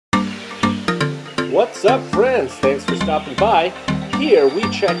What's up, friends? Thanks for stopping by. Here we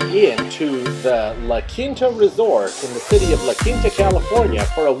check in to the La Quinta Resort in the city of La Quinta, California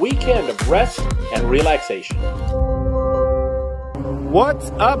for a weekend of rest and relaxation.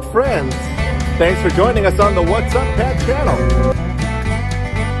 What's up, friends? Thanks for joining us on the What's Up Pat channel.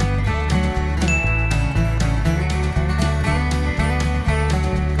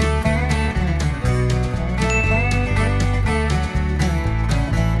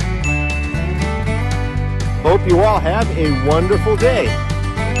 Hope you all have a wonderful day.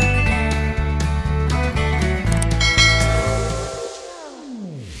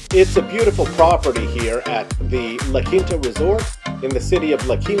 It's a beautiful property here at the La Quinta Resort in the city of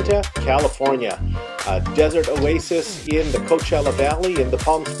La Quinta, California. A desert oasis in the Coachella Valley in the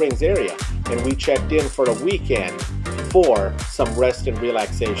Palm Springs area. And we checked in for a weekend for some rest and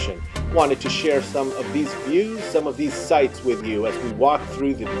relaxation. Wanted to share some of these views, some of these sights with you as we walk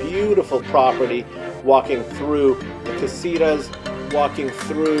through the beautiful property, walking through the casitas, walking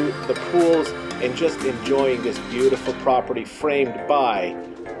through the pools, and just enjoying this beautiful property framed by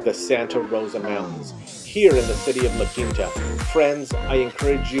the Santa Rosa Mountains here in the city of La Quinta. Friends, I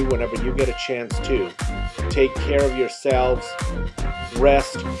encourage you whenever you get a chance to take care of yourselves,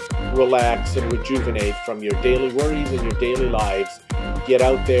 rest, relax, and rejuvenate from your daily worries and your daily lives. Get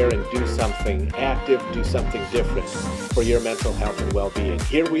out there and do something active, do something different for your mental health and well-being.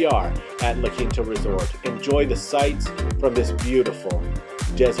 Here we are at La Quinta Resort. Enjoy the sights from this beautiful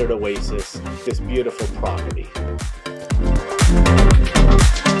desert oasis, this beautiful property.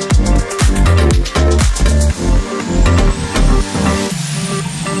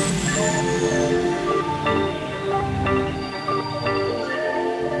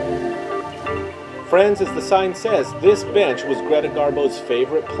 Friends, as the sign says, this bench was Greta Garbo's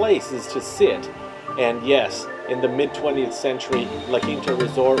favorite places to sit. And yes, in the mid-20th century, La Quinta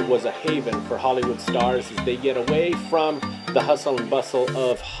Resort was a haven for Hollywood stars as they get away from the hustle and bustle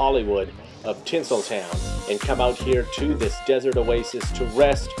of Hollywood, of Tinseltown, and come out here to this desert oasis to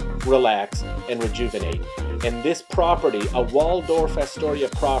rest, relax, and rejuvenate. And this property, a Waldorf Astoria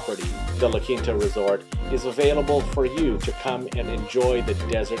property, the La Quinta Resort, is available for you to come and enjoy the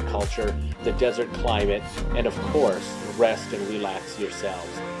desert culture, the desert climate, and of course, rest and relax yourselves.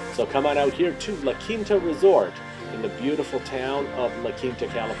 So come on out here to La Quinta Resort in the beautiful town of La Quinta,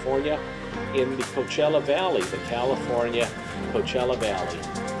 California, in the Coachella Valley, the California Coachella Valley,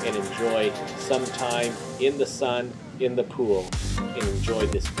 and enjoy some time in the sun, in the pool, and enjoy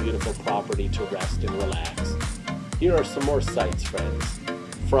this beautiful property to rest and relax. Here are some more sights, friends,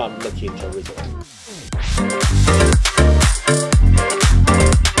 from La Quinta Resort.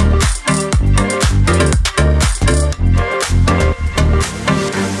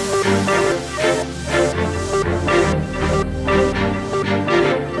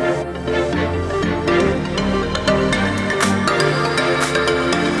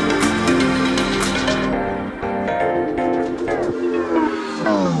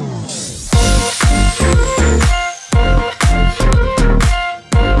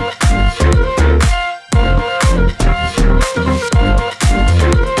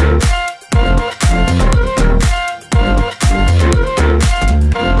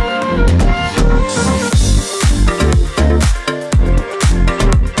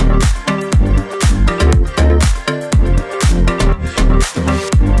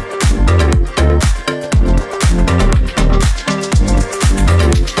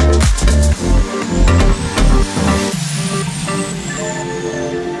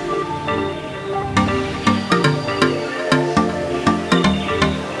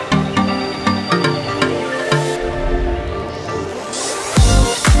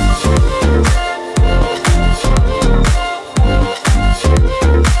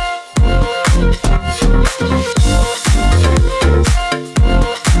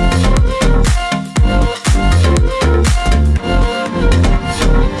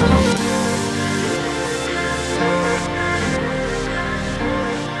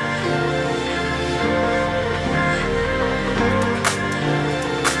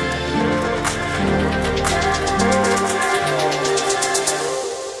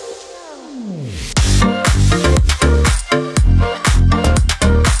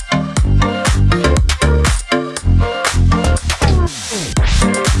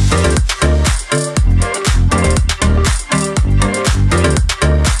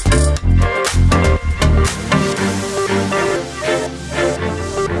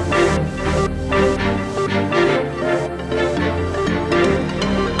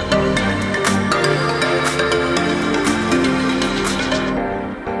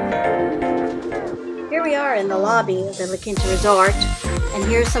 Here we are in the lobby of the La Quinta Resort, and And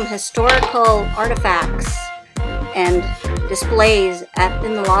here's some historical artifacts and displays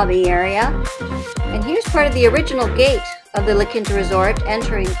in the lobby area. And here's part of the original gate of the La Quinta Resort,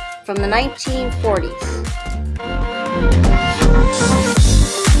 entering from the 1940s.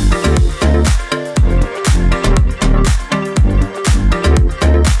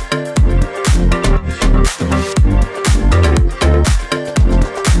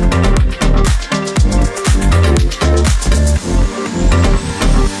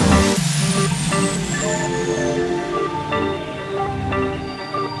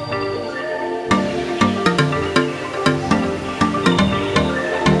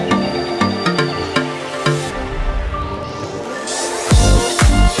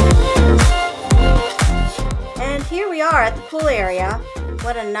 Here we are at the pool area.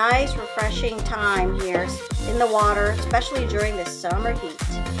 What a nice, refreshing time here in the water, especially during the summer heat.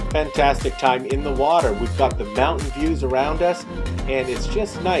 Fantastic time in the water. We've got the mountain views around us, and it's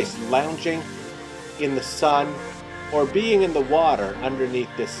just nice lounging in the sun or being in the water underneath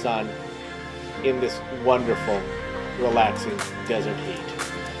this sun in this wonderful, relaxing desert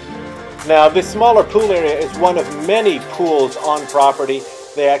heat. Now, this smaller pool area is one of many pools on property.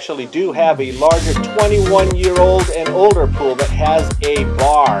 They actually do have a larger 21-year-old and older pool that has a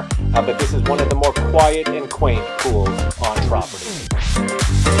bar, but this is one of the more quiet and quaint pools on property.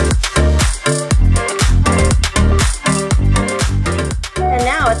 And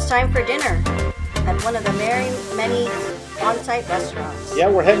now it's time for dinner at one of the many on-site restaurants. Yeah,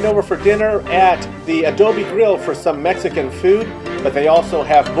 we're heading over for dinner at the Adobe Grill for some Mexican food, but they also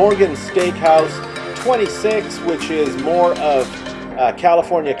have Morgan's Steakhouse 26, which is more of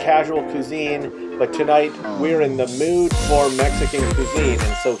California casual cuisine, but tonight we're in the mood for Mexican cuisine,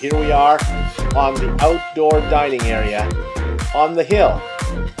 and so here we are on the outdoor dining area on the hill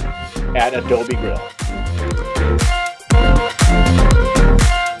at Adobe Grill.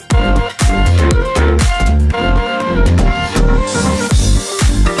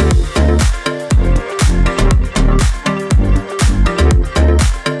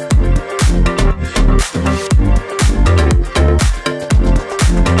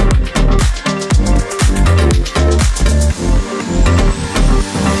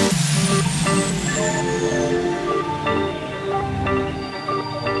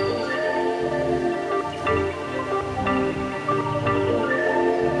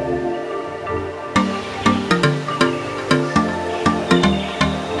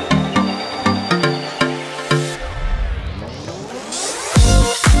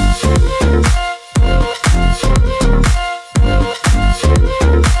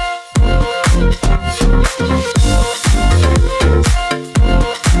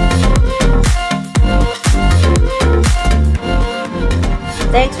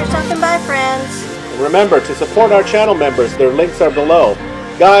 Thanks for stopping by, friends. Remember to support our channel members. Their links are below.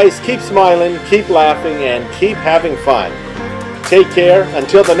 Guys, keep smiling, keep laughing, and keep having fun. Take care.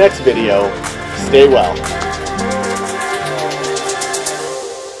 Until the next video, stay well.